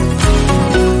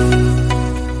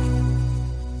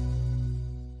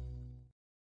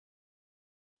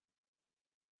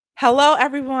Hello,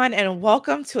 everyone, and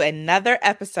welcome to another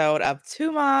episode of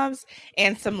Two Moms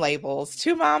and Some Labels.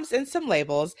 Two Moms and Some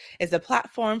Labels is a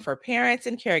platform for parents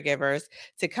and caregivers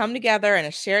to come together in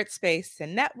a shared space to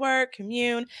network,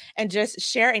 commune, and just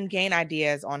share and gain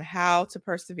ideas on how to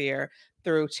persevere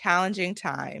through challenging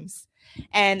times.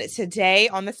 And today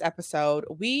on this episode,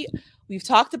 we've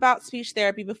talked about speech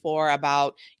therapy before,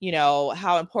 about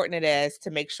how important it is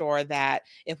to make sure that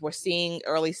if we're seeing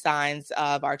early signs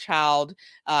of our child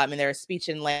and their speech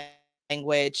and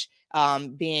language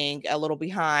being a little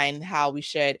behind, how we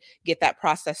should get that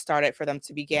process started for them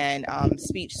to begin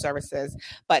speech services.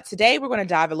 But today we're going to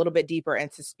dive a little bit deeper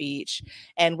into speech,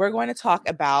 and we're going to talk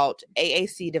about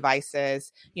AAC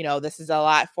devices. This is a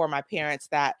lot for my parents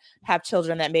that have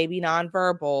children that may be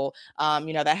nonverbal,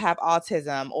 that have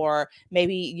autism, or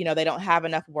maybe, they don't have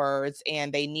enough words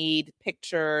and they need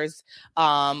pictures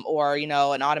or,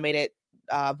 an automated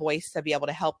voice to be able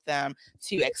to help them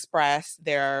to express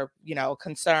their,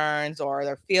 concerns or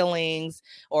their feelings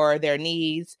or their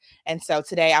needs. And so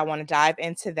today I want to dive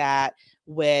into that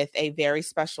with a very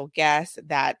special guest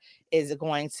that is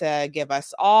going to give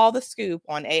us all the scoop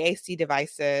on AAC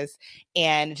devices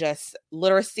and just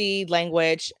literacy,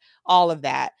 language, all of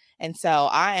that. And so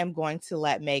I am going to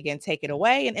let Megan take it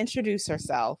away and introduce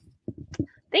herself.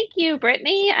 Thank you,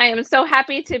 Brittany. I am so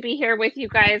happy to be here with you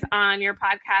guys on your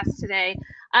podcast today.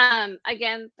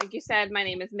 Again, like you said, my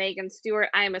name is Megan Stewart.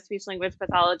 I am a speech language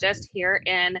pathologist here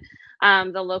in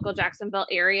the local Jacksonville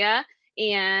area.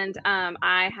 And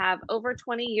I have over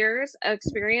 20 years of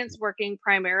experience working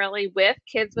primarily with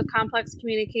kids with complex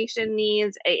communication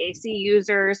needs, AAC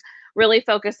users, really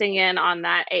focusing in on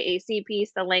that AAC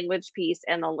piece, the language piece,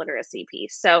 and the literacy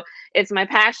piece. So it's my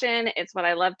passion. It's what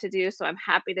I love to do. So I'm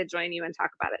happy to join you and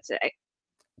talk about it today.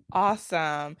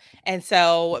 Awesome. And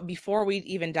so before we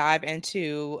even dive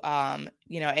into,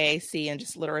 AAC and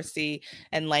just literacy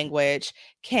and language,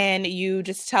 can you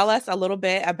just tell us a little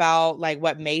bit about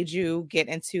what made you get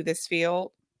into this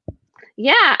field?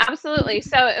 Yeah, absolutely.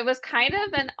 So it was kind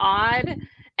of an odd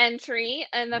entry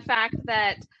in the fact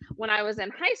that when I was in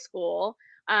high school,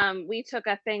 we took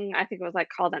a thing, I think it was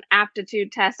called an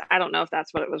aptitude test. I don't know if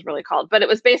that's what it was really called, but it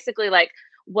was basically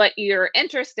what you're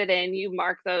interested in, you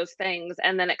mark those things,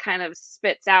 and then it kind of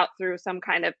spits out through some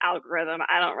kind of algorithm.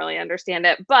 I don't really understand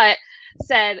it, but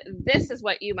said, this is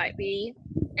what you might be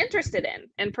interested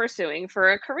in pursuing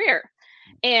for a career.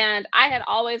 And I had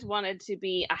always wanted to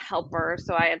be a helper.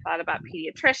 So I had thought about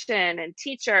pediatrician and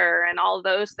teacher and all of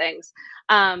those things.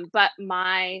 But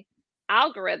my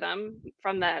algorithm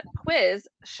from the quiz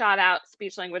shot out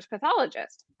speech language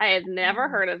pathologist. I had never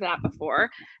heard of that before,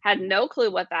 had no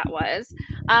clue what that was.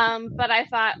 But I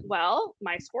thought, well,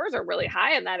 my scores are really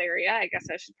high in that area. I guess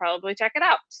I should probably check it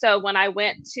out. So when I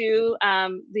went to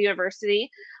the university,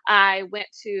 I went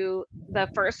to the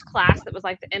first class that was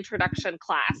the introduction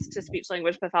class to speech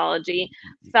language pathology,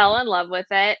 fell in love with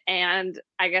it. And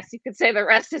I guess you could say the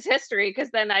rest is history, because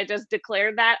then I just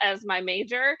declared that as my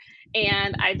major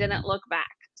and I didn't look back.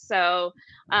 So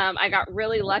I got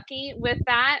really lucky with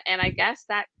that. And I guess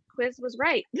that quiz was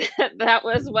right. That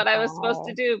was what I was supposed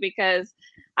to do, because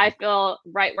I feel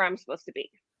right where I'm supposed to be.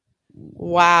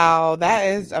 Wow, that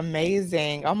is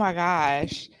amazing. Oh my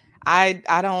gosh. I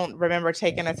don't remember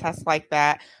taking a test like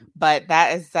that, but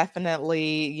that is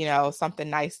definitely, something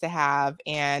nice to have,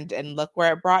 and look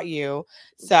where it brought you.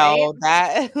 So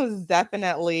Right? that was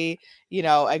definitely,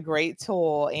 a great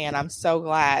tool, and I'm so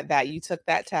glad that you took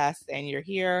that test and you're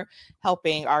here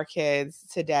helping our kids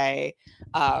today,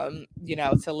 to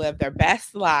live their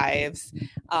best lives.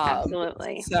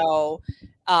 Absolutely. So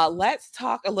let's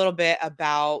talk a little bit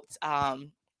about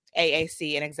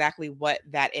AAC and exactly what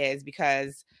that is,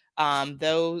 because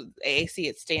though AAC,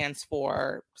 it stands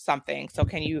for something. So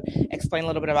can you explain a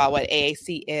little bit about what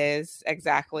AAC is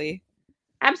exactly?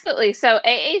 Absolutely. So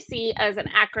AAC as an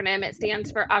acronym, it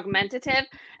stands for Augmentative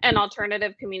and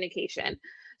Alternative Communication.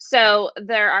 So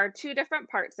there are two different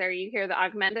parts there. You hear the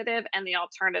augmentative and the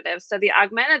alternative. So the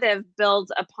augmentative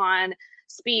builds upon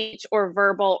speech or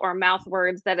verbal or mouth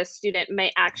words that a student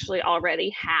may actually already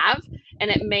have. And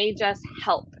it may just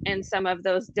help in some of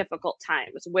those difficult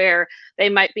times where they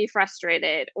might be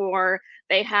frustrated, or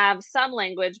they have some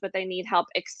language, but they need help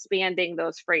expanding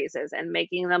those phrases and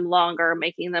making them longer,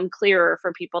 making them clearer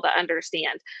for people to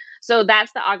understand. So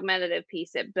that's the augmentative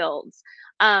piece it builds.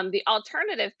 The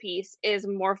alternative piece is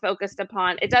more focused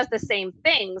upon, it does the same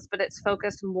things, but it's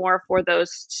focused more for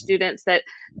those students that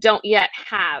don't yet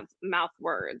have mouth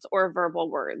words or verbal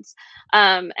words.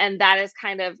 And that is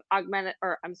kind of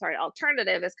alternative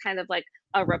alternative is kind of like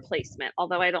a replacement,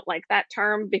 although I don't like that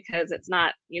term because it's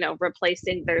not,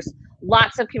 replacing. There's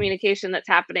lots of communication that's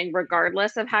happening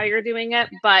regardless of how you're doing it,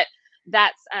 but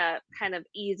that's a kind of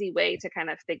easy way to kind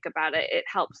of think about it. It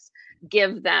helps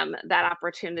give them that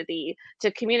opportunity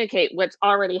to communicate what's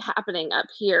already happening up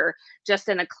here just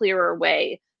in a clearer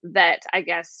way that I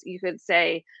guess you could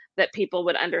say that people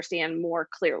would understand more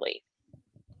clearly.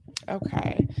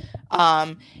 Okay.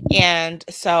 And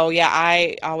so, yeah,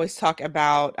 I always talk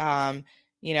about,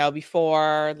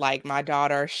 before, like, my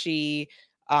daughter,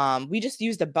 we just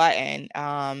used a button.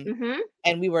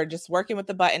 And we were just working with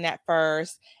the button at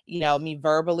first, me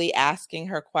verbally asking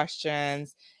her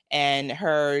questions and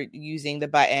her using the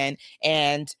button.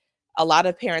 And a lot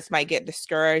of parents might get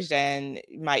discouraged and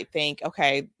might think,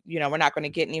 okay, we're not going to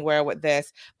get anywhere with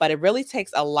this. But it really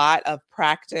takes a lot of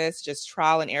practice, just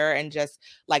trial and error, and just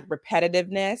like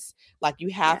repetitiveness. Like you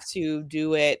have to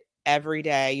do it every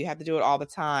day. You have to do it all the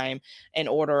time in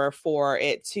order for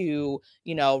it to,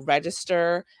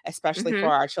 register, especially for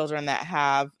our children that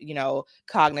have,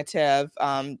 cognitive,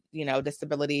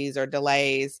 disabilities or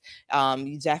delays.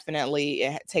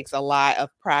 It takes a lot of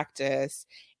practice.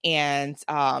 And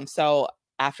so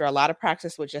after a lot of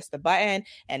practice with just the button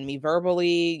and me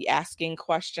verbally asking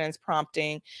questions,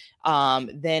 prompting,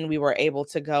 then we were able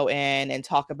to go in and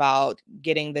talk about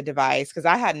getting the device, because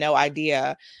I had no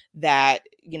idea that,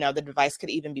 the device could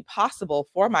even be possible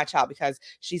for my child, because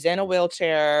she's in a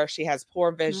wheelchair, she has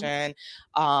poor vision,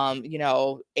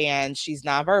 and she's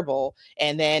nonverbal.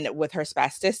 And then with her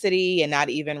spasticity and not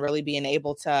even really being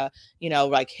able to,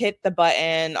 like hit the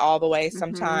button all the way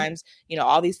sometimes,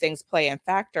 all these things play in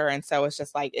factor. And so it's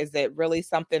just like, is it really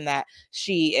something that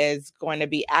she is going to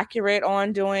be accurate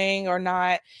on doing or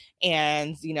not?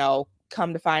 And,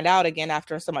 come to find out, again,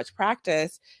 after so much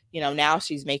practice, now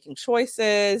she's making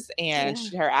choices and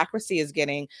her accuracy is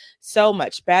getting so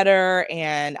much better.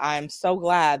 And I'm so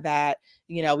glad that,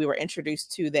 we were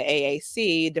introduced to the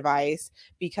AAC device,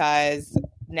 because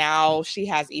now she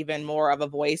has even more of a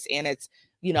voice, and it's,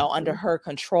 under her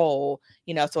control,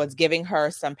 so it's giving her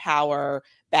some power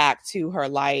back to her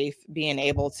life, being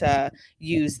able to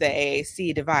use the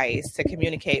AAC device to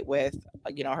communicate with,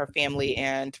 her family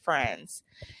and friends.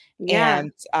 Yeah.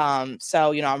 And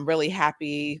so, I'm really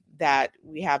happy that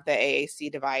we have the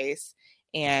AAC device,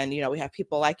 and, we have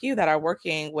people like you that are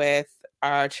working with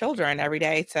our children every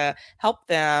day to help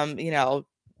them,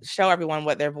 show everyone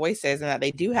what their voice is and that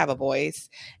they do have a voice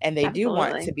and they do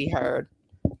want to be heard.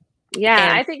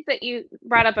 Yeah, I think that you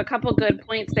brought up a couple good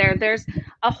points there. There's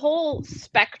a whole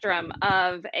spectrum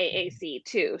of AAC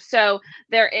too. So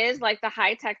there is like the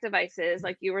high-tech devices,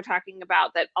 like you were talking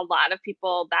about, that a lot of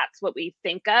people, that's what we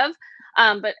think of.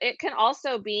 But it can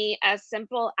also be as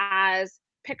simple as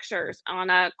pictures on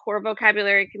a core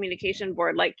vocabulary communication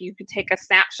board. Like you could take a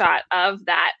snapshot of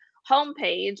that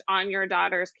homepage on your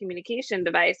daughter's communication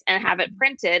device and have it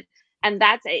printed, and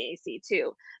that's AAC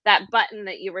too. That button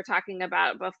that you were talking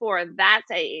about before,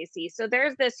 that's AAC. So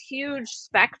there's this huge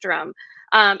spectrum.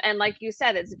 And like you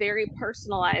said, it's very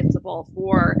personalizable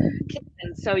for kids.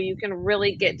 And so you can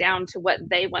really get down to what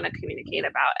they want to communicate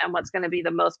about and what's going to be the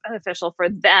most beneficial for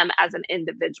them as an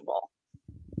individual.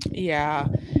 Yeah.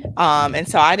 And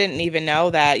so I didn't even know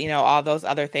that, all those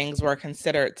other things were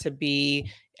considered to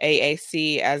be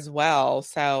AAC as well.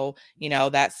 So,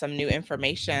 that's some new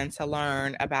information to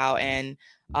learn about. And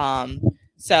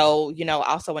so,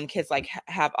 also when kids like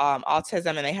have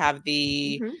autism and they have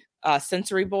the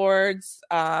sensory boards,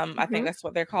 I think that's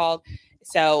what they're called.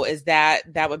 So is that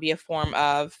would be a form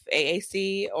of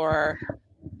AAC, or?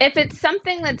 If it's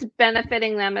something that's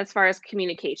benefiting them as far as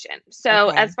communication. So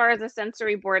as far as a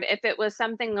sensory board, if it was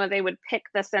something where they would pick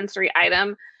the sensory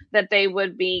item that they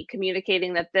would be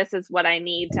communicating that this is what I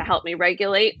need to help me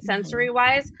regulate sensory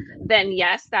wise, then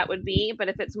yes, that would be. But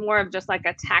if it's more of just like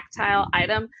a tactile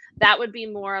item, that would be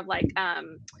more of like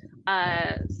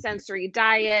a sensory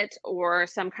diet or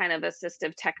some kind of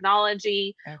assistive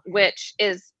technology, which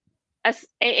is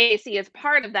AAC is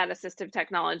part of that assistive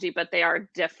technology, but they are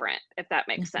different, if that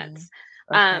makes sense.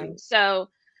 So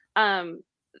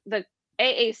the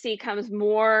AAC comes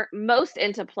most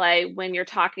into play when you're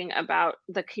talking about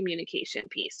the communication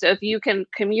piece. So if you can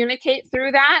communicate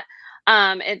through that,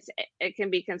 it can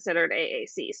be considered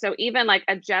AAC. So even like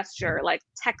a gesture, like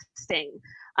texting,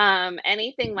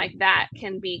 anything like that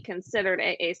can be considered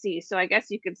AAC. So I guess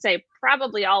you could say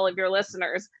probably all of your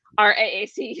listeners are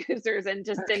AAC users and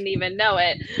just didn't even know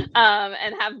it,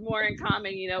 and have more in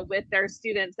common, with their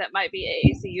students that might be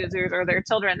AAC users or their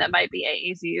children that might be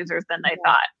AAC users than they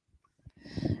thought.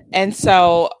 And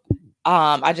so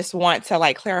I just want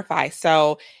to clarify.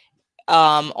 So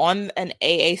on an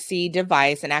AAC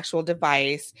device, an actual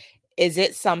device, is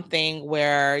it something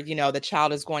where, you know, the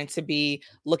child is going to be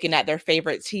looking at their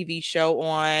favorite TV show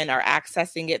on or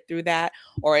accessing it through that?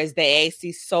 Or is the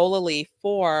AAC solely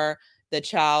for the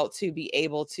child to be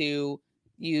able to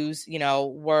use, you know,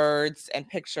 words and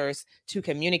pictures to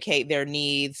communicate their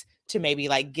needs, to maybe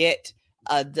like get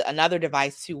another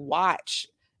device to watch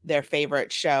their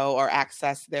favorite show or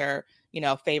access their, you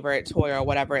know, favorite toy or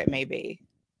whatever it may be?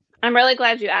 I'm really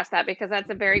glad you asked that, because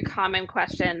that's a very common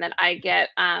question that I get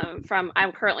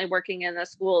I'm currently working in the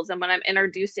schools, and when I'm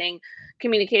introducing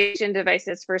communication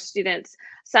devices for students,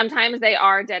 sometimes they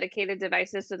are dedicated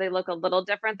devices, so they look a little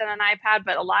different than an iPad,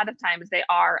 but a lot of times they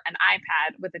are an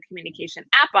iPad with a communication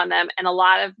app on them. And a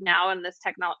lot of now in this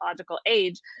technological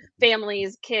age,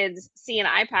 families, kids see an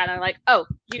iPad and are like, oh,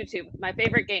 YouTube, my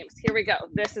favorite games. Here we go.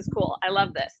 This is cool. I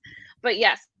love this. But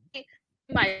yes,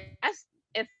 my best,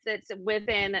 if it's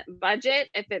within budget,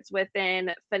 if it's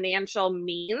within financial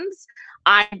means,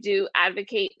 I do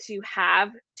advocate to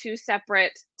have two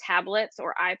separate tablets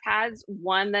or iPads,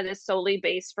 one that is solely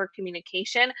based for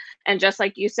communication. And just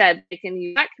like you said, they can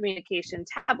use that communication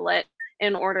tablet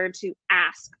in order to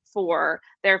ask for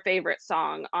their favorite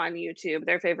song on YouTube,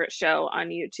 their favorite show on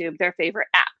YouTube, their favorite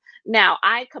app. Now,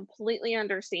 I completely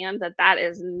understand that that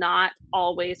is not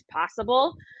always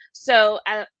possible. So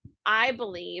I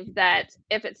believe that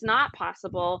if it's not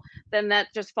possible, then that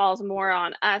just falls more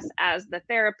on us as the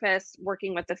therapists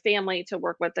working with the family to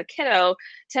work with the kiddo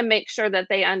to make sure that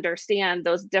they understand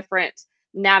those different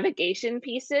navigation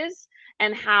pieces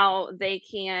and how they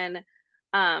can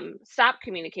stop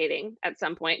communicating at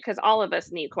some point, because all of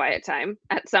us need quiet time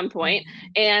at some point,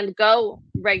 and go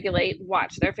regulate,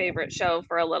 watch their favorite show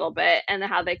for a little bit, and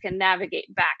how they can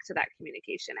navigate back to that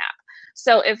communication app.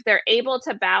 So if they're able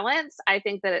to balance, I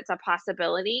think that it's a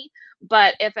possibility.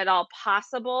 But if at all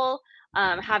possible,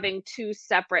 having two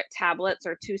separate tablets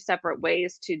or two separate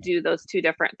ways to do those two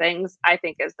different things, I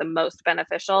think is the most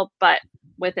beneficial, but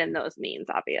within those means,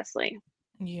 obviously.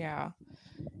 Yeah.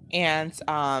 And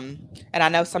I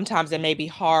know sometimes it may be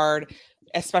hard,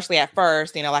 especially at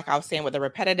first, you know, like I was saying, with the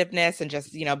repetitiveness and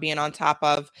just, you know, being on top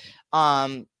of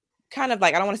kind of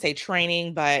like, I don't want to say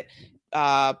training, but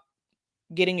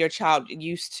getting your child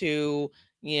used to,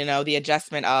 you know, the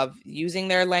adjustment of using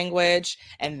their language,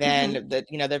 and then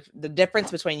the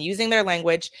difference between using their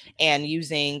language and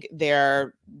using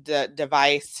the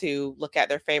device to look at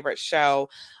their favorite show.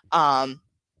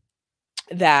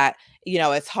 That, you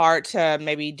know, it's hard to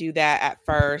maybe do that at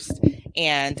first.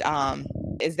 And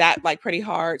is that like pretty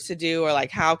hard to do, or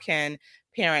like how can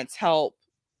parents help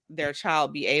their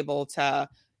child be able to,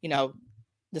 you know,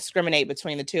 discriminate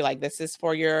between the two? Like, this is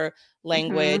for your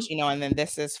language, you know, and then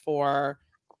this is for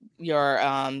your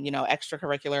you know,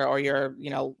 extracurricular, or your, you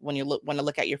know, when you want to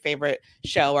look at your favorite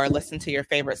show or listen to your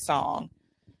favorite song.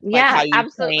 Like how Yeah, you train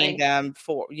absolutely. them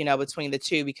for, you know, between the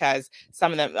two, because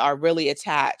some of them are really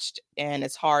attached, and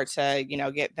it's hard to, you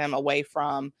know, get them away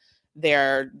from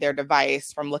their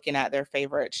device, from looking at their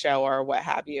favorite show or what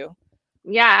have you.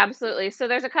 Yeah, absolutely. So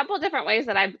there's a couple different ways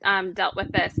that I've dealt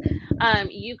with this.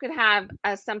 You could have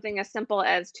something as simple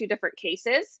as two different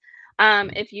cases.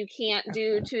 If you can't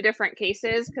do two different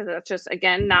cases, because that's just,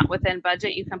 again, not within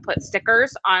budget, you can put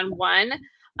stickers on one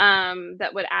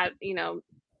that would add, you know,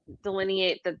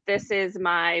 delineate that this is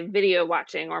my video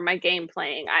watching or my game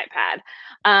playing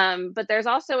iPad. But there's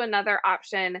also another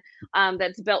option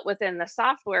that's built within the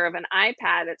software of an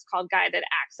iPad. It's called guided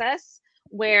access,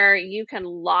 where you can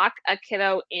lock a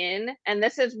kiddo in. And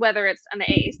this is whether it's an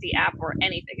AAC app or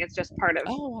anything, it's just part of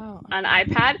Oh, wow. an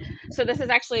iPad. So this is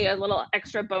actually a little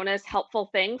extra bonus helpful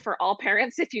thing for all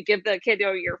parents. If you give the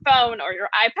kiddo your phone or your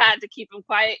iPad to keep them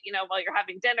quiet, you know, while you're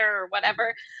having dinner or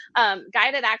whatever,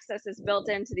 guided access is built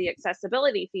into the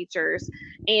accessibility features,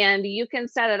 and you can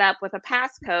set it up with a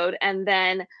passcode, and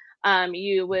then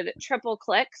you would triple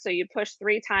click. So you push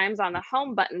 3 times on the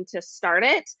home button to start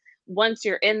it once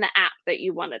you're in the app that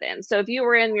you want it in. So if you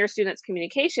were in your student's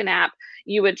communication app,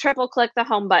 you would triple click the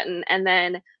home button, and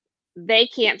then they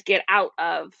can't get out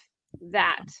of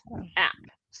that app.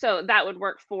 So that would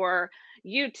work for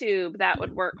YouTube. That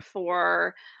would work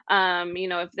for, you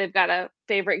know, if they've got a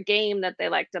favorite game that they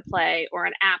like to play or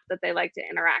an app that they like to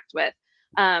interact with.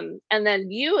 And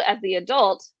then you, as the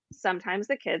adult, sometimes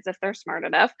the kids, if they're smart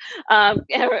enough,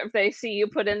 if they see you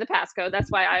put in the passcode, that's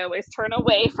why I always turn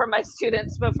away from my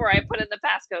students before I put in the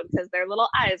passcode, because their little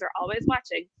eyes are always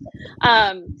watching.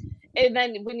 And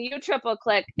then when you triple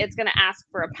click, it's going to ask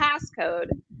for a passcode.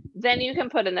 Then you can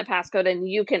put in the passcode and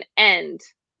you can end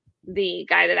the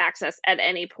guided access at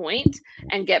any point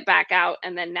and get back out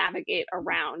and then navigate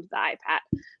around the iPad.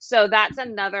 So that's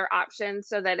another option,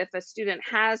 so that if a student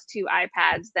has 2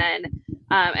 iPads, then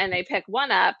and they pick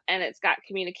one up and it's got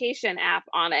communication app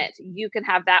on it, you can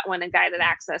have that one in guided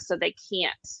access so they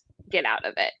can't get out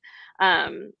of it.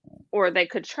 Or they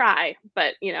could try,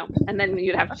 but and then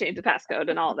you'd have to change the passcode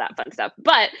and all of that fun stuff.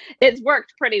 But it's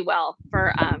worked pretty well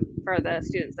for the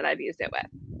students that I've used it with.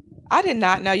 I did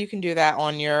not know you can do that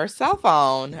on your cell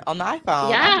phone, on the iPhone. I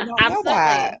Yeah, did not know absolutely.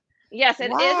 that. Yes, it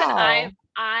is Wow. an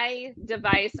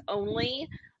iDevice only.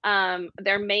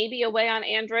 There may be a way on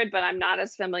Android, but I'm not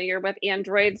as familiar with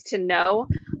Androids to know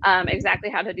exactly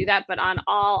how to do that. But on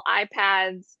all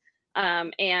iPads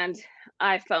and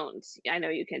iPhones, I know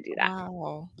you can do that.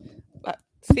 Wow.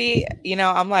 See,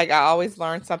 I'm like, I always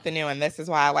learn something new, and this is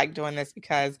why I like doing this,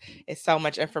 because it's so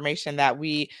much information that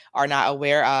we are not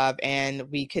aware of, and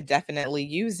we could definitely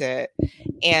use it.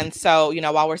 And so,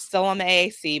 while we're still on the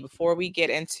AAC, before we get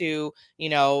into,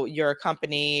 your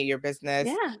company, your business,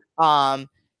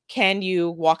 can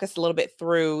you walk us a little bit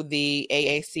through the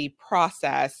AAC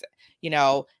process?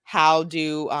 How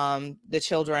do the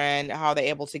children, how are they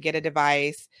able to get a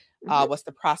device? What's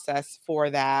the process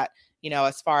for that?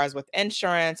 As far as with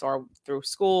insurance or through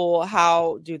school,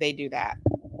 how do they do that?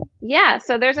 Yeah,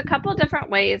 so there's a couple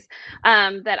different ways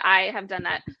that I have done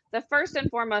that. The first and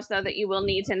foremost, though, that you will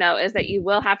need to know is that you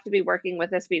will have to be working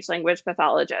with a speech language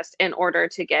pathologist in order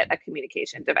to get a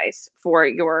communication device for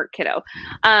your kiddo.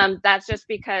 That's just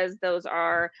because those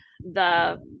are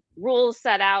the rules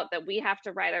set out, that we have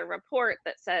to write a report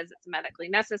that says it's medically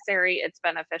necessary, it's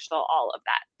beneficial, all of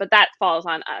that. But that falls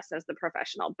on us as the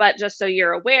professional. But just so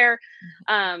you're aware,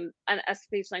 a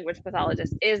speech language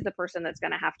pathologist is the person that's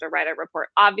going to have to write a report.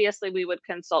 Obviously, we would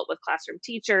consult with classroom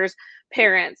teachers,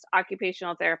 parents,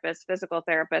 occupational therapists, physical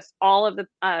therapists, all of the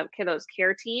kiddos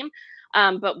care team.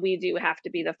 But we do have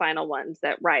to be the final ones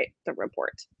that write the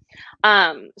report.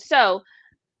 So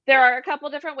there are a couple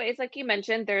different ways, like you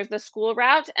mentioned. There's the school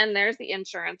route and there's the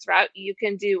insurance route. You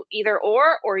can do either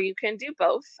or you can do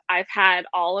both. I've had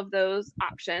all of those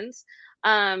options.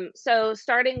 So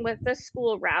starting with the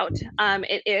school route,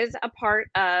 it is a part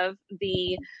of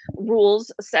the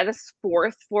rules set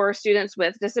forth for students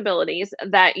with disabilities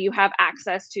that you have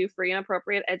access to free and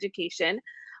appropriate education.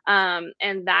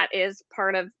 And that is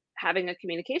part of having a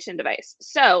communication device.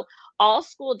 So all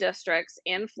school districts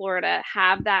in Florida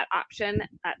have that option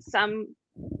at some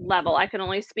level. I can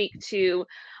only speak to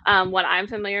what I'm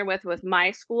familiar with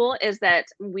my school, is that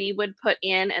we would put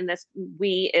in, and this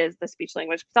we is the speech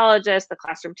language pathologist, the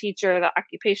classroom teacher, the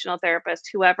occupational therapist,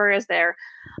 whoever is there,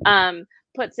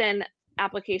 puts in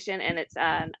application, and it's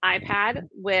an iPad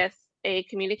with a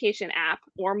communication app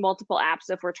or multiple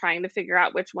apps if we're trying to figure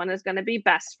out which one is going to be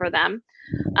best for them.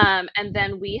 And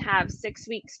then we have 6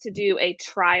 weeks to do a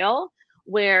trial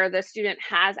where the student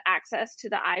has access to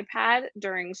the iPad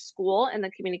during school and the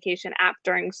communication app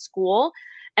during school.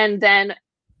 And then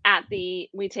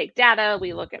we take data,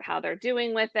 we look at how they're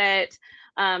doing with it,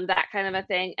 that kind of a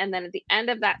thing. And then at the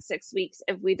end of that 6 weeks,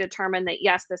 if we determine that,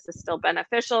 yes, this is still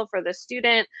beneficial for the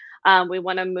student, we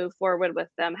want to move forward with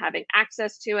them having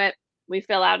access to it, we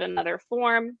fill out another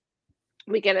form,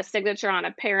 we get a signature on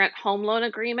a parent home loan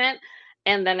agreement,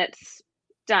 and then it's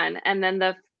done. And then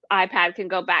the iPad can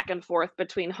go back and forth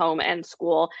between home and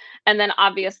school. And then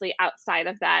obviously outside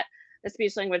of that, the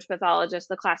speech language pathologist,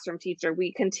 the classroom teacher,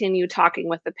 we continue talking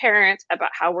with the parent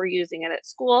about how we're using it at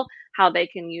school, how they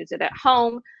can use it at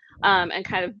home, and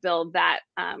kind of build that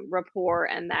rapport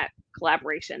and that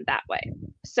collaboration that way.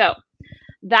 So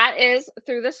that is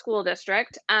through the school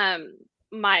district.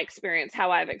 My experience, how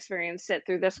I've experienced it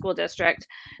through the school district.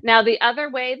 Now, the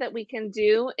other way that we can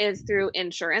do is through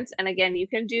insurance. And again, you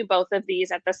can do both of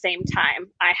these at the same time.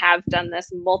 I have done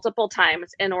this multiple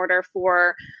times in order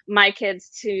for my kids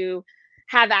to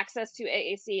have access to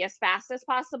AAC as fast as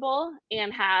possible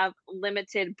and have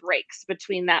limited breaks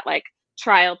between that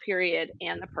trial period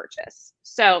and the purchase.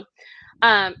 So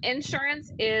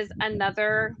insurance is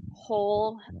another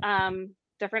whole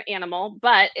different animal,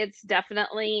 but it's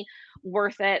definitely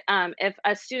worth it. If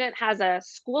a student has a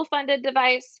school funded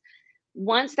device,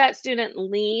 once that student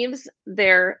leaves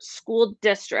their school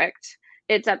district,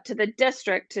 it's up to the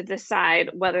district to decide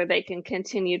whether they can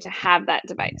continue to have that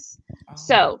device.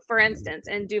 So for instance,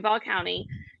 in Duval County,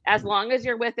 as long as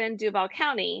you're within Duval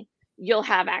County, you'll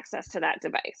have access to that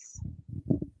device.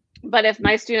 But if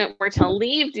my student were to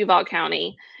leave Duval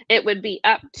County, it would be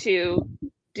up to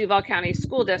Duval County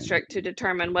School District to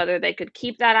determine whether they could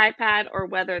keep that iPad or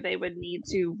whether they would need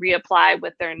to reapply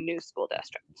with their new school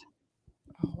district.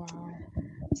 Oh, wow.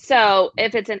 So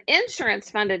if it's an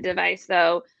insurance funded device,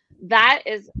 though, that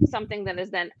is something that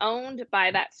is then owned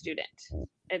by that student.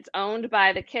 It's owned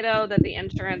by the kiddo that the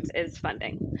insurance is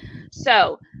funding.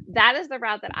 So that is the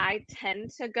route that I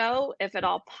tend to go if at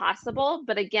all possible.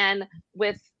 But again,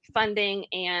 with funding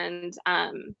and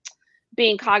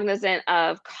being cognizant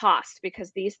of cost,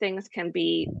 because these things can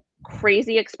be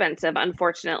crazy expensive.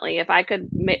 Unfortunately, if I could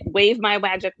wave my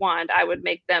magic wand, I would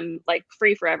make them like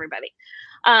free for everybody.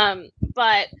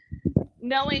 But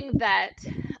knowing that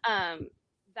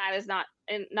that is not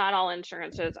all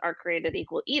insurances are created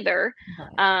equal either.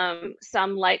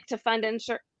 Some like to fund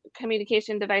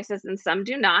communication devices and some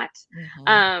do not.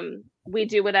 We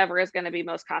do whatever is going to be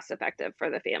most cost effective for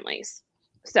the families.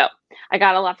 So I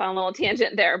got off on a little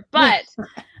tangent there, but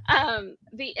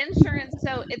the insurance,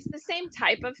 so it's the same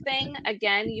type of thing.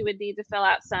 Again, you would need to fill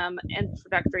out some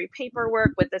introductory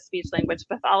paperwork with the speech language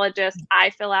pathologist.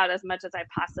 I fill out as much as I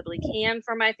possibly can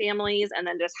for my families and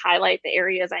then just highlight the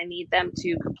areas I need them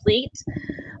to complete.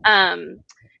 And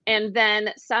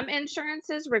then some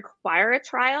insurances require a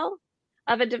trial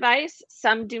of a device,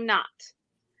 some do not.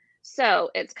 So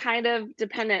it's kind of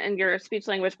dependent, and your speech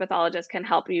language pathologist can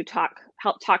help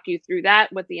talk you through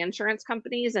that with the insurance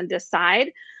companies and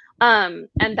decide. And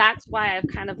that's why I've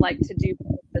kind of like to do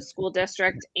the school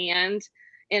district and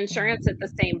insurance at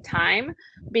the same time,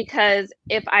 because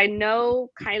if I know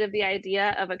kind of the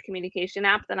idea of a communication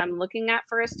app that I'm looking at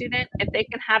for a student, if they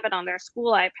can have it on their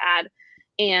school iPad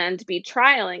and be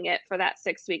trialing it for that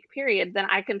 6-week period, then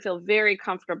I can feel very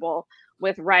comfortable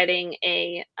with writing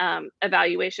a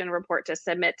evaluation report to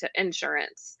submit to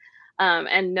insurance,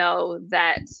 and know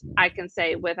that I can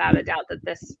say without a doubt that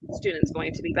this student's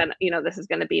going to be, this is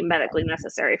going to be medically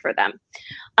necessary for them.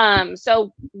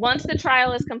 So once the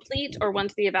trial is complete, or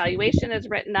once the evaluation is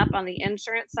written up on the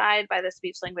insurance side by the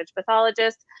speech language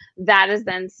pathologist, that is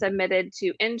then submitted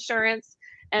to insurance.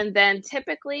 And then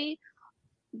typically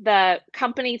the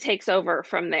company takes over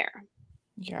from there.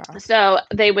 Yeah. So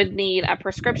they would need a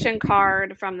prescription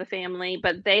card from the family,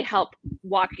 but they help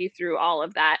walk you through all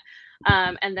of that.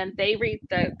 And then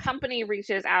the company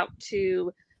reaches out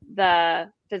to the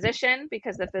physician,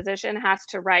 because the physician has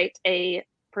to write a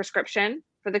prescription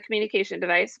for the communication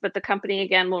device, but the company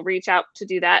again will reach out to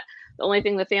do that. The only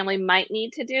thing the family might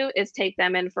need to do is take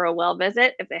them in for a well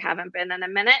visit if they haven't been in a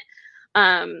minute.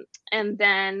 And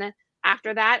then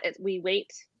after that, we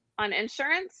wait on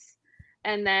insurance.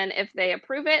 And then if they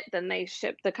approve it, then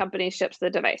the company ships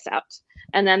the device out.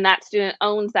 And then that student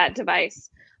owns that device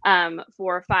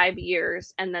for 5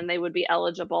 years. And then they would be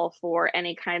eligible for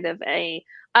any kind of a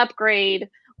upgrade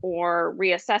or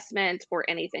reassessment or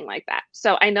anything like that.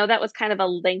 So I know that was kind of a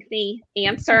lengthy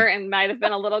answer and might have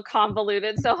been a little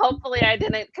convoluted. So hopefully I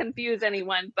didn't confuse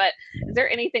anyone, but is there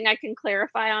anything I can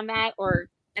clarify on that, or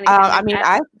anything like I mean,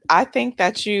 that? I think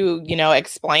that you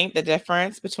explained the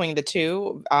difference between the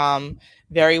two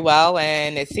very well.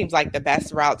 And it seems like the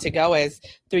best route to go is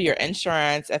through your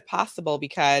insurance if possible,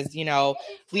 because,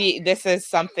 this is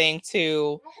something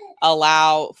to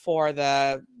allow for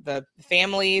the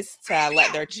families to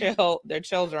let their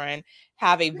children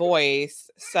have a voice.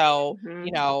 So,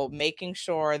 making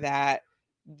sure that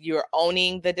you're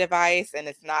owning the device and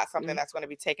it's not something that's going to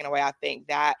be taken away. I think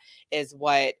that is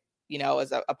what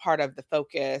is a part of the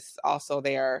focus also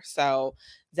there. So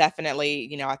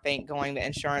definitely, I think going the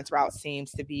insurance route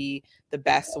seems to be the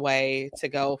best way to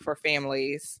go for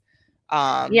families.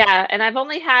 Yeah. And I've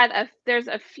only had there's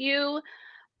a few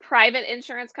private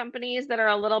insurance companies that are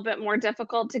a little bit more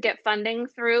difficult to get funding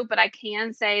through, but I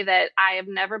can say that I have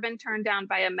never been turned down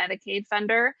by a Medicaid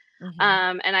funder.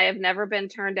 And I have never been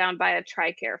turned down by a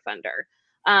TRICARE funder.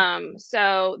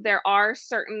 So there are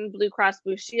certain Blue Cross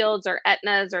Blue Shields or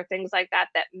Aetnas or things like that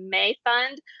may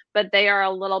fund, but they are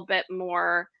a little bit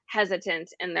more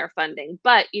hesitant in their funding.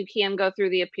 But you can go through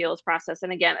the appeals process.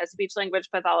 And again, a speech language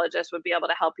pathologist would be able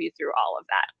to help you through all of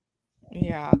that.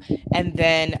 Yeah. And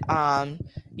then,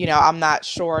 I'm not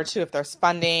sure too if there's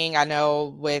funding. I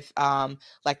know with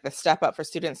like the Step Up for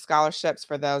Student scholarships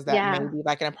for those that may be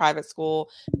like in a private school,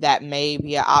 that may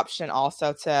be an option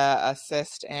also to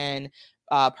assist in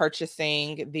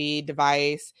purchasing the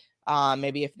device.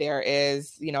 Maybe if there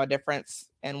is, a difference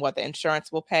in what the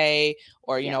insurance will pay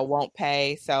or, won't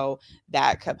pay. So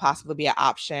that could possibly be an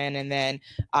option. And then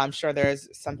I'm sure there's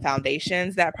some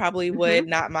foundations that probably would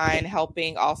not mind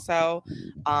helping also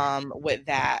with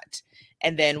that.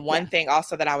 And then one thing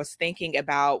also that I was thinking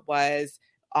about was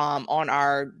on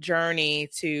our journey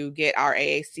to get our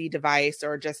AAC device,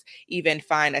 or just even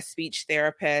find a speech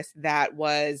therapist that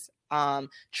was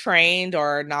trained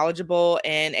or knowledgeable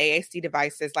in AAC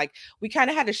devices. Like, we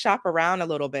kind of had to shop around a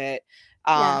little bit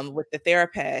with the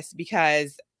therapist,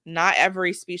 because not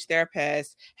every speech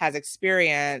therapist has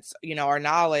experience, or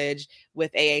knowledge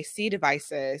with AAC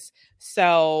devices.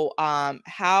 So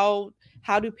how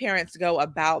do parents go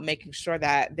about making sure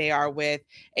that they are with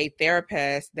a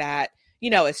therapist that,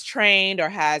 is trained or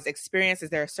has experience? Is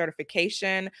there a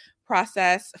certification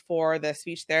process for the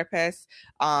speech therapist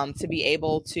to be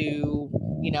able to,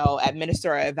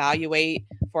 administer or evaluate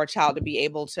for a child to be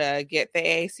able to get the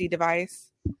AAC device?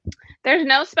 There's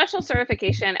no special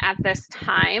certification at this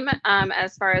time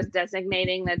as far as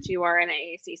designating that you are an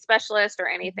AAC specialist or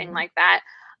anything like that.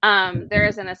 There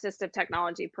is an assistive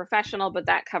technology professional, but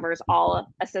that covers all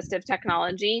assistive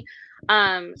technology.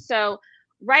 So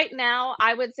right now,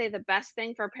 I would say the best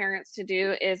thing for parents to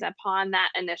do is upon that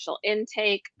initial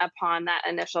intake, upon that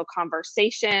initial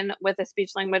conversation with a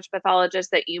speech language pathologist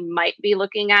that you might be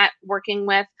looking at working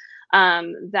with,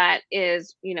 that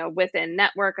is, within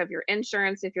network of your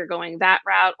insurance, if you're going that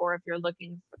route, or if you're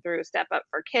looking through Step Up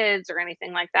for Kids or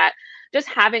anything like that, just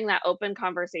having that open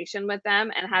conversation with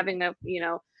them and having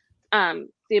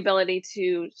the ability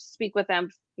to speak with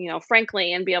them,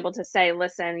 frankly, and be able to say,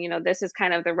 listen, this is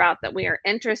kind of the route that we are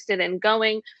interested in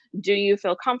going. Do you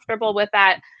feel comfortable with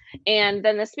that? And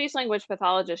then the speech language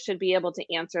pathologist should be able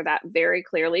to answer that very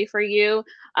clearly for you,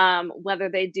 whether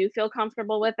they do feel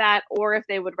comfortable with that, or if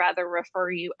they would rather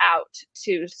refer you out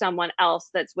to someone else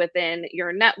that's within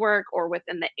your network or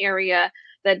within the area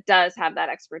that does have that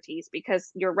expertise.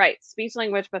 Because you're right, speech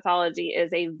language pathology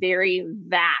is a very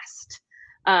vast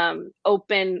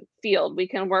open field. We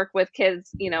can work with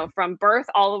kids, from birth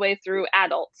all the way through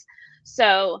adults.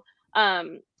 So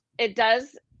it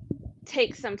does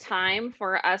take some time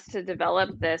for us to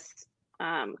develop this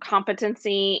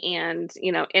competency and,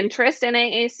 interest in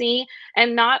AAC,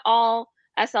 and not all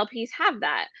SLPs have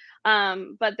that.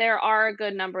 But there are a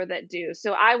good number that do.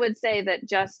 So I would say that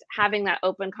just having that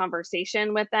open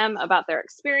conversation with them about their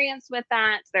experience with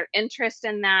that, their interest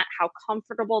in that, how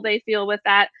comfortable they feel with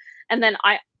that. And then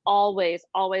I always,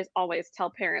 always, always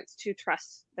tell parents to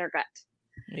trust their gut.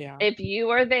 Yeah. If you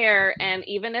are there, and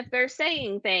even if they're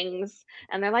saying things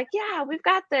and they're like, yeah, we've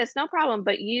got this, no problem,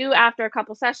 but you, after a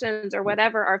couple sessions or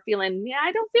whatever, are feeling, yeah,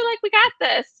 I don't feel like we got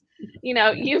this,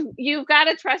 you've got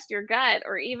to trust your gut.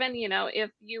 Or even,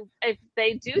 if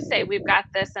they do say we've got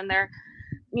this and they're,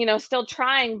 still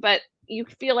trying, but you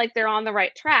feel like they're on the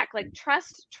right track, like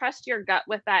trust your gut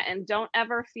with that, and don't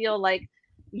ever feel like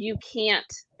you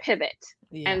can't pivot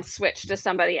and switch to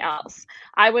somebody else.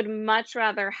 I would much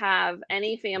rather have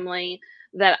any family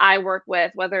that I work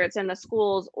with, whether it's in the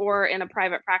schools or in a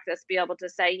private practice, be able to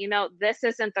say, this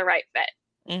isn't the right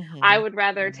fit. Mm-hmm. I would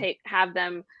rather have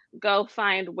them go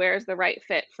find where's the right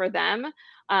fit for them,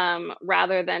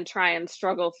 rather than try and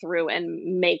struggle through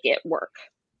and make it work.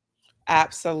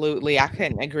 Absolutely. I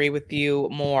couldn't agree with you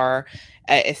more.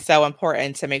 It's so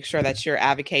important to make sure that you're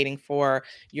advocating for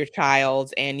your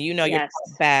child and your child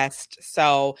best.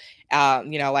 So,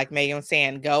 like Megan was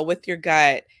saying, go with your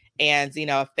gut. And,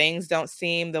 if things don't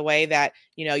seem the way that,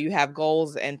 you have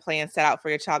goals and plans set out for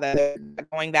your child that are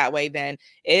going that way, then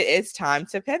it's time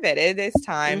to pivot. It is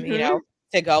time,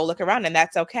 to go look around, and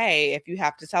that's okay. If you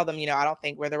have to tell them, I don't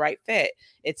think we're the right fit,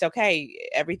 it's okay.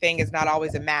 Everything is not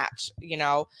always a match,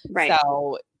 Right.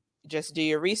 So just do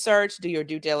your research, do your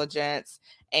due diligence,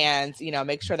 and,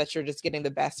 make sure that you're just getting the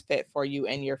best fit for you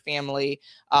and your family,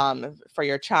 for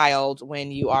your child when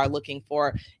you are looking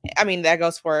for, that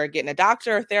goes for getting a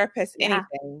doctor, a therapist,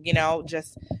 anything,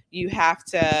 just, you have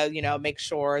to, make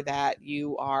sure that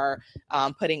you are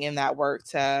putting in that work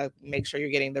to make sure you're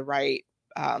getting the right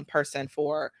person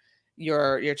for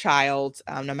your child,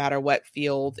 no matter what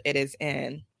field it is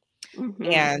in.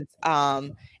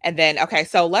 Mm-hmm. And then, okay,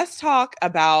 so let's talk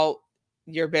about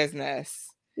your business.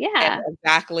 Yeah. And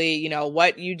exactly,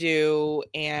 what you do,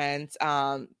 and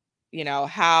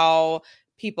how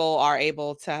people are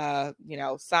able to,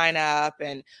 sign up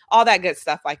and all that good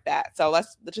stuff like that. So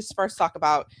let's just first talk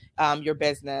about your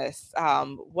business.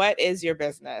 What is your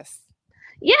business?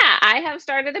 Yeah, I have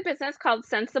started a business called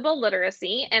Senseable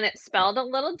Literacy, and it's spelled a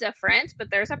little different, but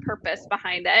there's a purpose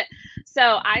behind it.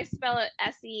 So I spell it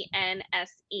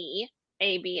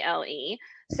Senseable.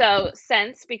 So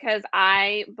sense, because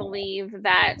I believe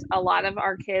that a lot of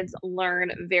our kids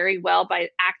learn very well by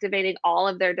activating all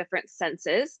of their different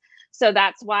senses. So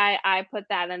that's why I put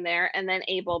that in there. And then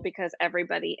able, because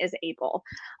everybody is able.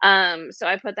 So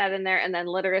I put that in there. And then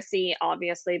literacy,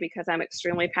 obviously, because I'm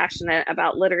extremely passionate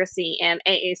about literacy, and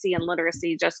AAC and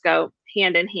literacy just go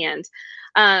hand in hand.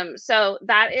 So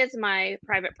that is my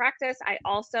private practice. I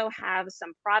also have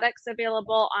some products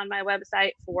available on my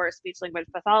website for speech language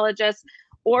pathologists.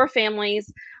 or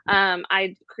families,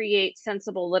 I create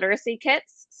sensible literacy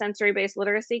kits, sensory-based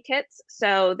literacy kits.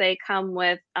 So they come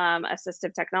with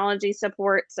assistive technology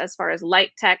supports as far as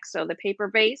light text, so the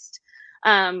paper-based,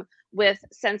 with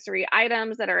sensory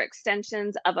items that are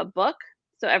extensions of a book.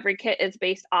 So every kit is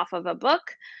based off of a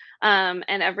book. And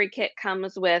every kit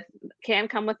can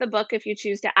come with a book if you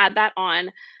choose to add that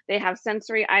on. They have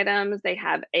sensory items, they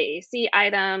have AAC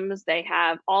items, they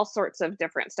have all sorts of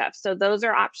different stuff. So those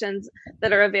are options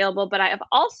that are available. But I have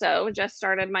also just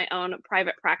started my own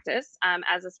private practice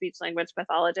as a speech language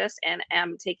pathologist and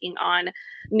am taking on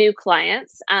new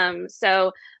clients.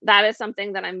 So that is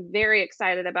something that I'm very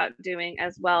excited about doing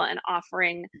as well, and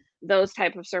offering those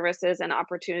type of services and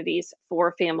opportunities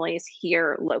for families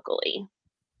here locally.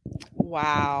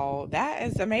 Wow, that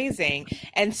is amazing.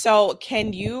 And so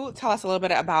can you tell us a little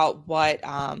bit about what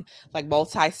like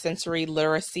multi-sensory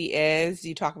literacy is?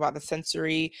 You talk about the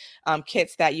sensory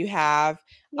kits that you have.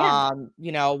 Yeah.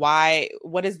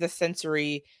 What is the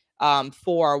sensory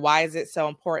for? Why is it so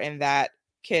important that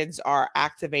kids are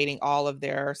activating all of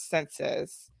their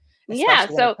senses, Yeah.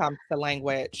 especially when it So comes to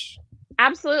language?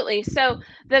 absolutely. So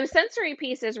the sensory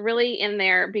piece is really in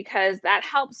there because that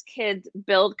helps kids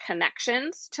build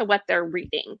connections to what they're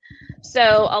reading.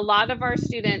 So a lot of our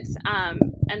students,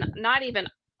 and not even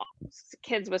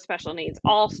kids with special needs,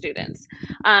 all students,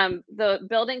 the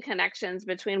building connections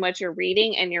between what you're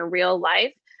reading and your real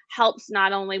life helps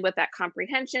not only with that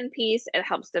comprehension piece, it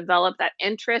helps develop that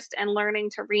interest in learning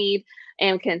to read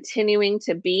and continuing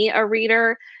to be a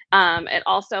reader. It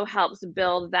also helps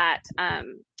build that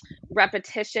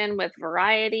repetition with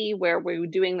variety, where we're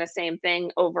doing the same thing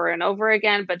over and over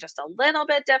again, but just a little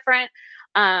bit different.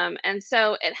 And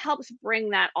so it helps bring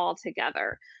that all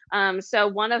together. So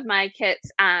one of my kits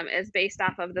is based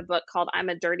off of the book called I'm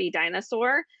a Dirty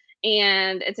Dinosaur.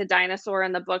 And it's a dinosaur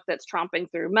in the book that's tromping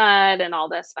through mud and all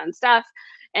this fun stuff.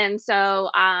 And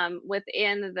so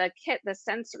within the kit, the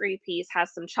sensory piece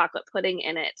has some chocolate pudding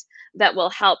in it that will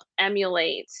help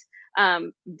emulate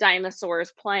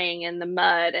dinosaurs playing in the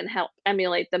mud and help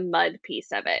emulate the mud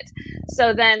piece of it.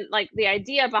 So then, like, the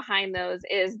idea behind those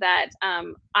is that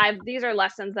these are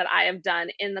lessons that I have done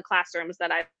in the classrooms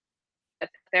that I've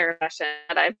therapy session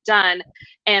that I've done,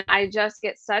 and I just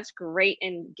get such great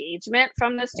engagement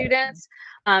from the students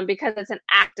because it's an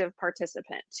active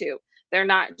participant too. They're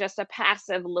not just a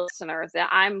passive listener, that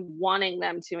I'm wanting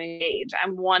them to engage.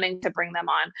 I'm wanting to bring them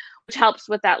on, which helps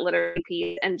with that literacy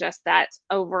piece and just that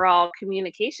overall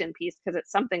communication piece, because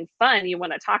it's something fun you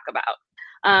want to talk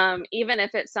about. Even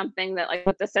if it's something that, like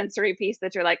with the sensory piece,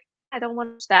 that you're like, I don't want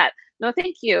to watch that. No,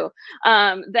 thank you.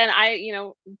 Then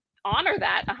I honor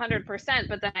that 100%,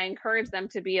 but then I encourage them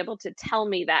to be able to tell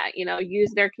me that,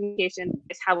 use their communication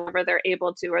however they're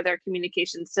able to, or their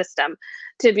communication system,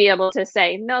 to be able to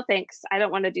say, no, thanks, I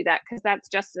don't want to do that, because that's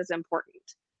just as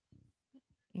important.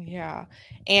 Yeah.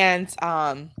 And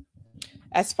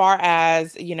as far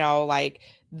as, like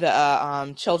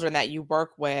the children that you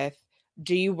work with,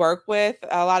 do you work with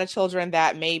a lot of children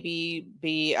that maybe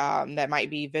that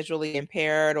might be visually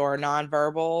impaired or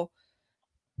nonverbal?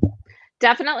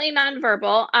 Definitely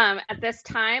nonverbal. At this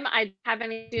time, I don't have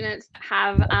any students that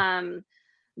have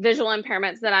visual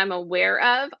impairments that I'm aware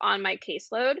of on my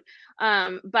caseload,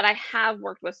 but I have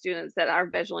worked with students that are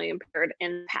visually impaired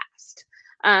in the past.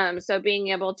 So being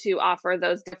able to offer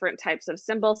those different types of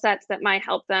symbol sets that might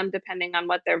help them depending on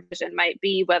what their vision might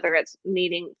be, whether it's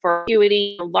needing for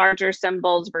acuity, larger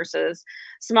symbols versus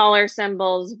smaller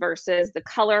symbols versus the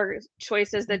color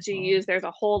choices that you use. There's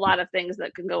a whole lot of things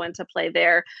that can go into play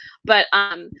there. But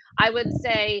I would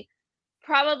say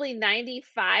probably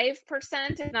 95%,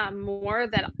 if not more,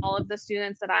 that all of the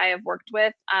students that I have worked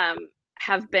with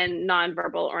have been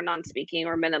nonverbal or non-speaking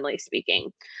or minimally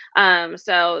speaking.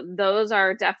 So those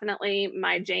are definitely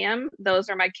my jam. Those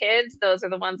are my kids. Those are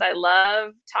the ones I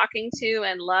love talking to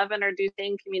and love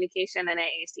introducing communication and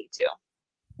AAC to.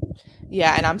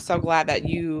 Yeah, and I'm so glad that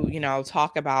you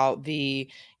talk about the,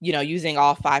 using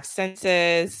all five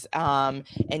senses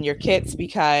in your kits,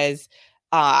 because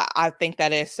I think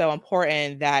that it's so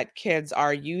important that kids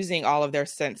are using all of their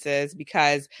senses,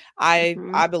 because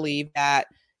I believe that,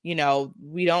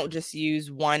 we don't just use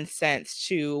one sense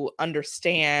to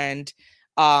understand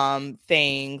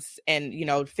things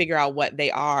and, figure out what they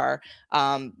are.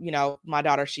 My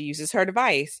daughter, she uses her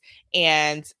device,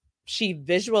 and she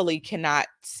visually cannot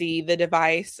see the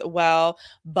device well,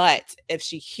 but if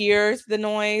she hears the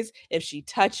noise, if she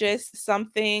touches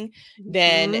something,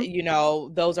 then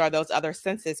those are those other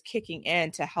senses kicking in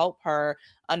to help her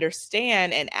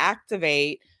understand and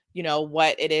activate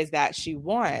what it is that she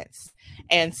wants.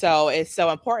 And so it's so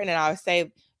important. And I would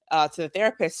say to the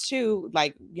therapist too,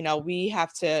 like, we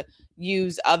have to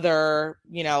use other,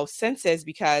 senses,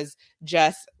 because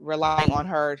just relying on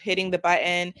her hitting the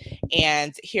button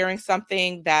and hearing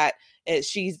something that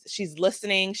she's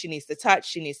listening, she needs to touch,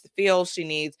 she needs to feel, she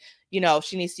needs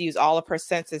to use all of her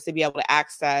senses to be able to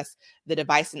access the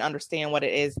device and understand what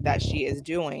it is that she is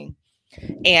doing.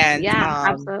 And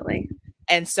absolutely.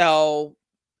 And so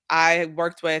I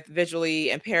worked with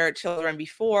visually impaired children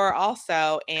before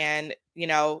also, and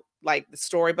like the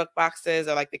storybook boxes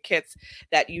or like the kits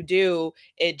that you do,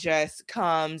 it just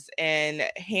comes in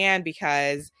hand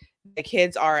because the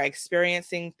kids are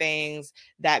experiencing things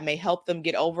that may help them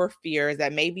get over fears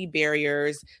that may be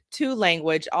barriers to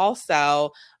language.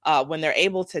 Also, when they're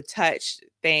able to touch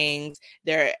things,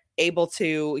 they're able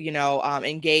to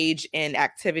engage in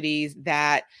activities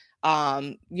that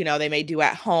they may do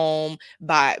at home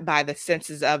by the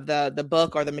senses of the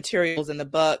book or the materials in the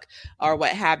book or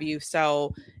what have you.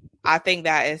 So I think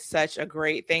that is such a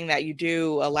great thing that you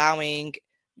do, allowing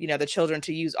the children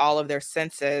to use all of their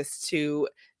senses to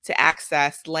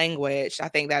access language. I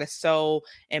think that is so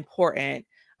important.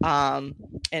 And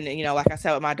like I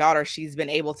said, with my daughter, she's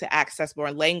been able to access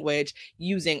more language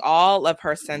using all of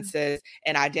her senses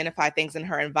and identify things in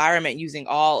her environment using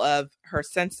all of her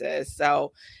senses.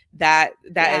 So that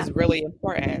is really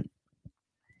important.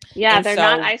 Yeah, and they're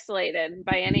not isolated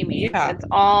by any means. Yeah.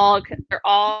 They're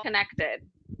all connected.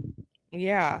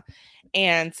 Yeah.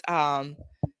 And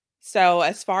so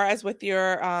as far as with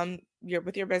your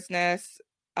business,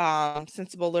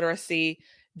 Senseable Literacy,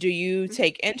 do you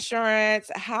take insurance?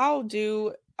 How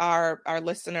do our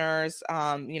listeners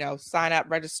sign up,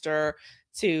 register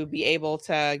to be able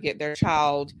to get their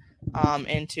child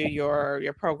into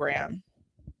your program?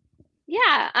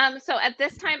 Yeah. So at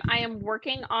this time, I am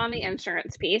working on the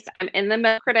insurance piece. I'm in the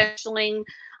middle of credentialing.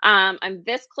 I'm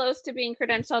this close to being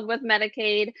credentialed with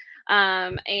Medicaid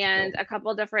and a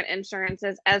couple different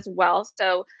insurances as well.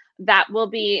 So I will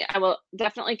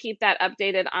definitely keep that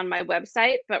updated on my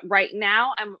website. But right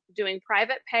now, I'm doing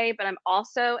private pay, but I'm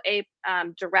also a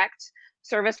direct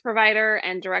service provider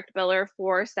and direct biller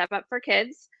for Step Up for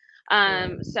Kids.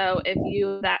 So if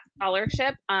you that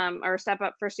scholarship or Step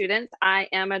Up for Students, I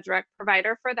am a direct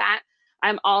provider for that.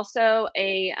 I'm also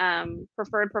a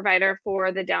preferred provider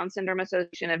for the Down Syndrome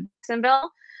Association of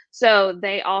Jacksonville. So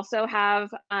they also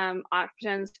have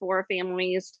options for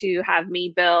families to have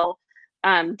me bill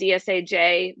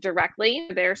DSAJ directly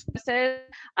for their services.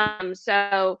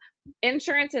 So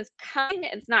insurance is coming.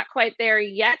 It's not quite there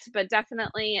yet, but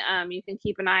definitely you can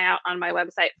keep an eye out on my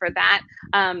website for that.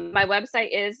 My website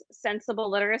is Senseable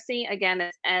Literacy. Again,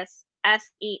 it's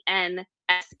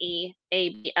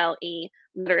SENSEABLE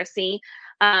Literacy.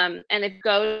 And if you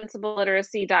go to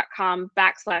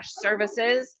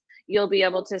sensibleliteracy.com/services, you'll be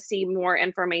able to see more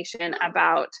information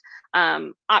about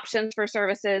options for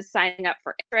services, signing up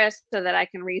for interest, so that I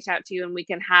can reach out to you and we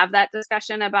can have that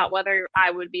discussion about whether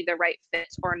I would be the right fit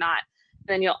or not.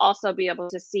 Then you'll also be able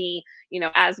to see,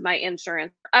 as my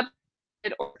insurance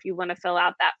updated, or if you want to fill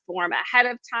out that form ahead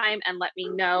of time and let me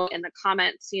know in the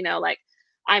comments, like,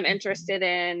 I'm interested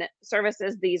in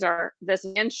services. This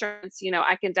insurance,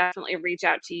 I can definitely reach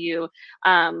out to you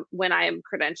when I am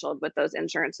credentialed with those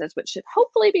insurances, which should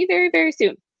hopefully be very, very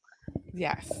soon.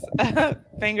 Yes.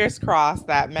 Fingers crossed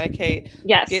that Medicaid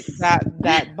gets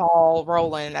that ball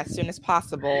rolling as soon as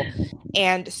possible.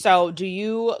 And so do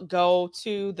you go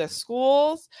to the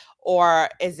schools, or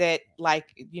is it like,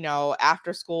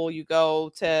 after school you go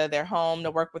to their home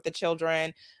to work with the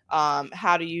children?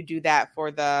 How do you do that for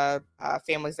the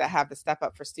families that have the Step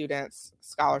Up for Students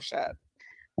scholarship?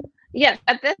 Yes,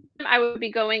 at this time I would be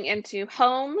going into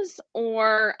homes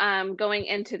or going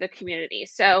into the community.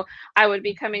 So I would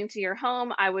be coming to your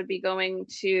home. I would be going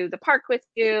to the park with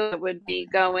you. I would be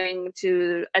going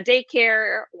to a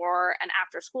daycare or an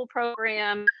after-school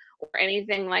program or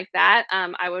anything like that.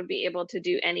 I would be able to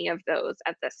do any of those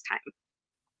at this time.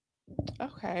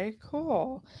 Okay,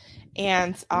 cool.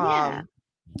 And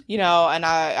and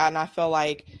I feel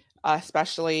like,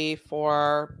 especially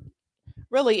for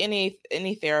really any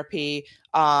therapy,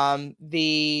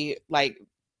 the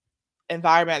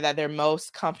environment that they're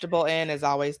most comfortable in is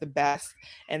always the best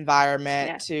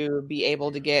environment to be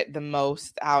able to get the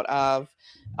most out of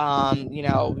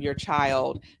your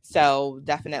child. So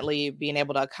definitely being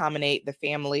able to accommodate the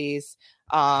families,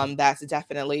 that's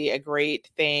definitely a great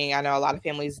thing. I know a lot of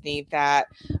families need that.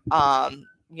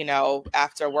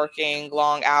 after working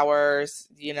long hours,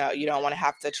 you don't want to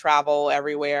have to travel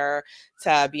everywhere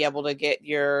to be able to get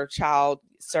your child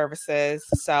services.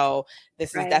 So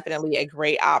this is definitely a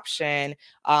great option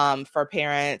for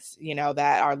parents,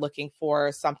 that are looking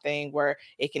for something where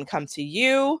it can come to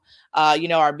you,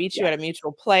 or meet you at a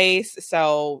mutual place.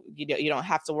 So you don't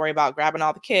have to worry about grabbing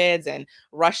all the kids and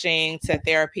rushing to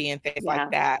therapy and things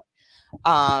like that.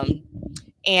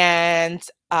 And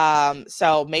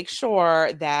so make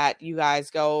sure that you guys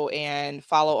go and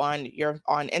follow on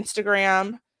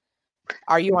Instagram.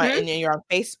 Are you on, and you're on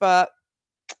Facebook?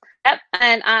 Yep.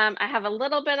 And I have a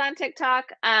little bit on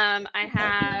TikTok. I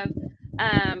have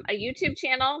a YouTube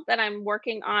channel that I'm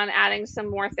working on adding some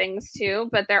more things to,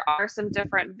 but there are some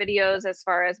different videos as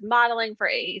far as modeling for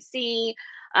AAC,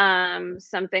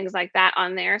 some things like that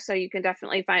on there. So you can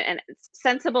definitely find, and it's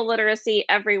Sensible Literacy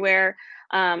everywhere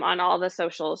on all the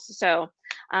socials. So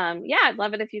yeah, I'd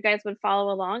love it if you guys would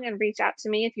follow along and reach out to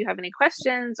me if you have any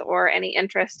questions or any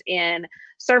interest in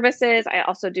services. I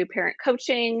also do parent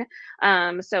coaching.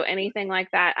 So anything like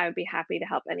that, I would be happy to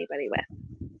help anybody with.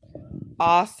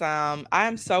 Awesome.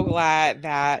 I'm so glad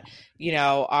that,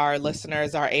 our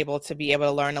listeners are able to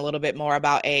learn a little bit more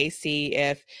about AAC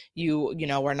if you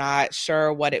were not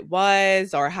sure what it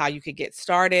was or how you could get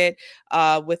started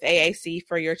with AAC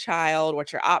for your child,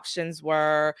 what your options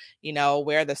were,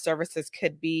 where the services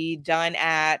could be done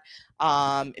at,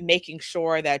 making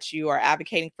sure that you are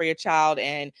advocating for your child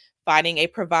and finding a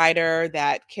provider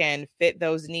that can fit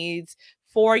those needs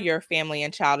for your family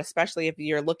and child, especially if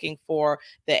you're looking for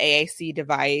the AAC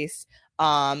device.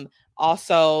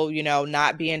 Also,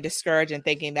 not being discouraged and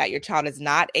thinking that your child is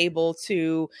not able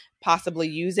to possibly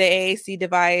use the AAC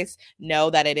device. Know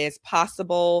that it is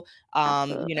possible,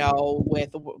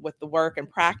 with the work and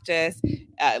practice.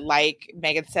 Like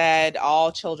Megan said,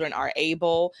 all children are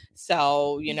able.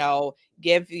 So,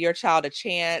 give your child a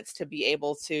chance to be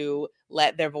able to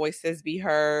let their voices be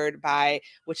heard by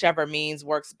whichever means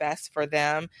works best for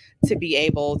them to be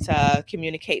able to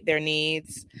communicate their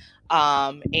needs.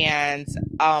 And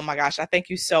oh my gosh, I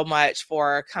thank you so much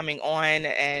for coming on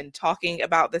and talking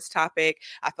about this topic.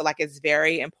 I feel like it's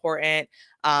very important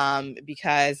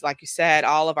because, like you said,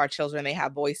 all of our children, they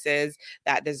have voices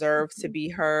that deserve to be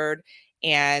heard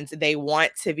and they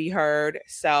want to be heard.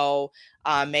 So,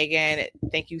 Megan,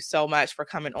 thank you so much for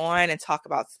coming on and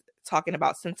talking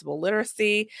about sensible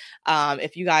literacy.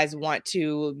 If you guys want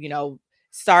to,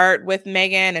 start with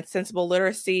Megan and sensible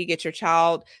literacy, get your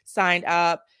child signed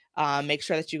up. Make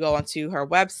sure that you go onto her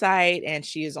website, and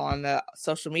she is on the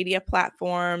social media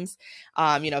platforms.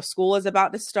 School is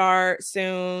about to start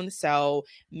soon, so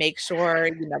make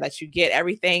sure that you get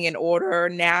everything in order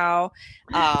now.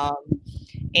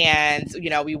 And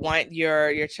we want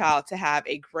your child to have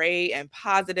a great and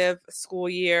positive school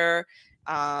year.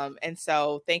 And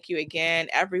so thank you again,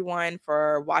 everyone,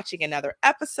 for watching another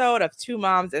episode of Two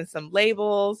Moms and Some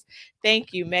Labels.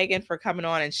 Thank you, Megan, for coming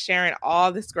on and sharing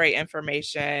all this great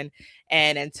information.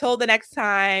 And until the next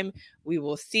time, we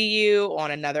will see you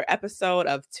on another episode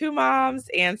of Two Moms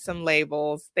and Some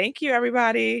Labels. Thank you,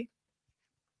 everybody.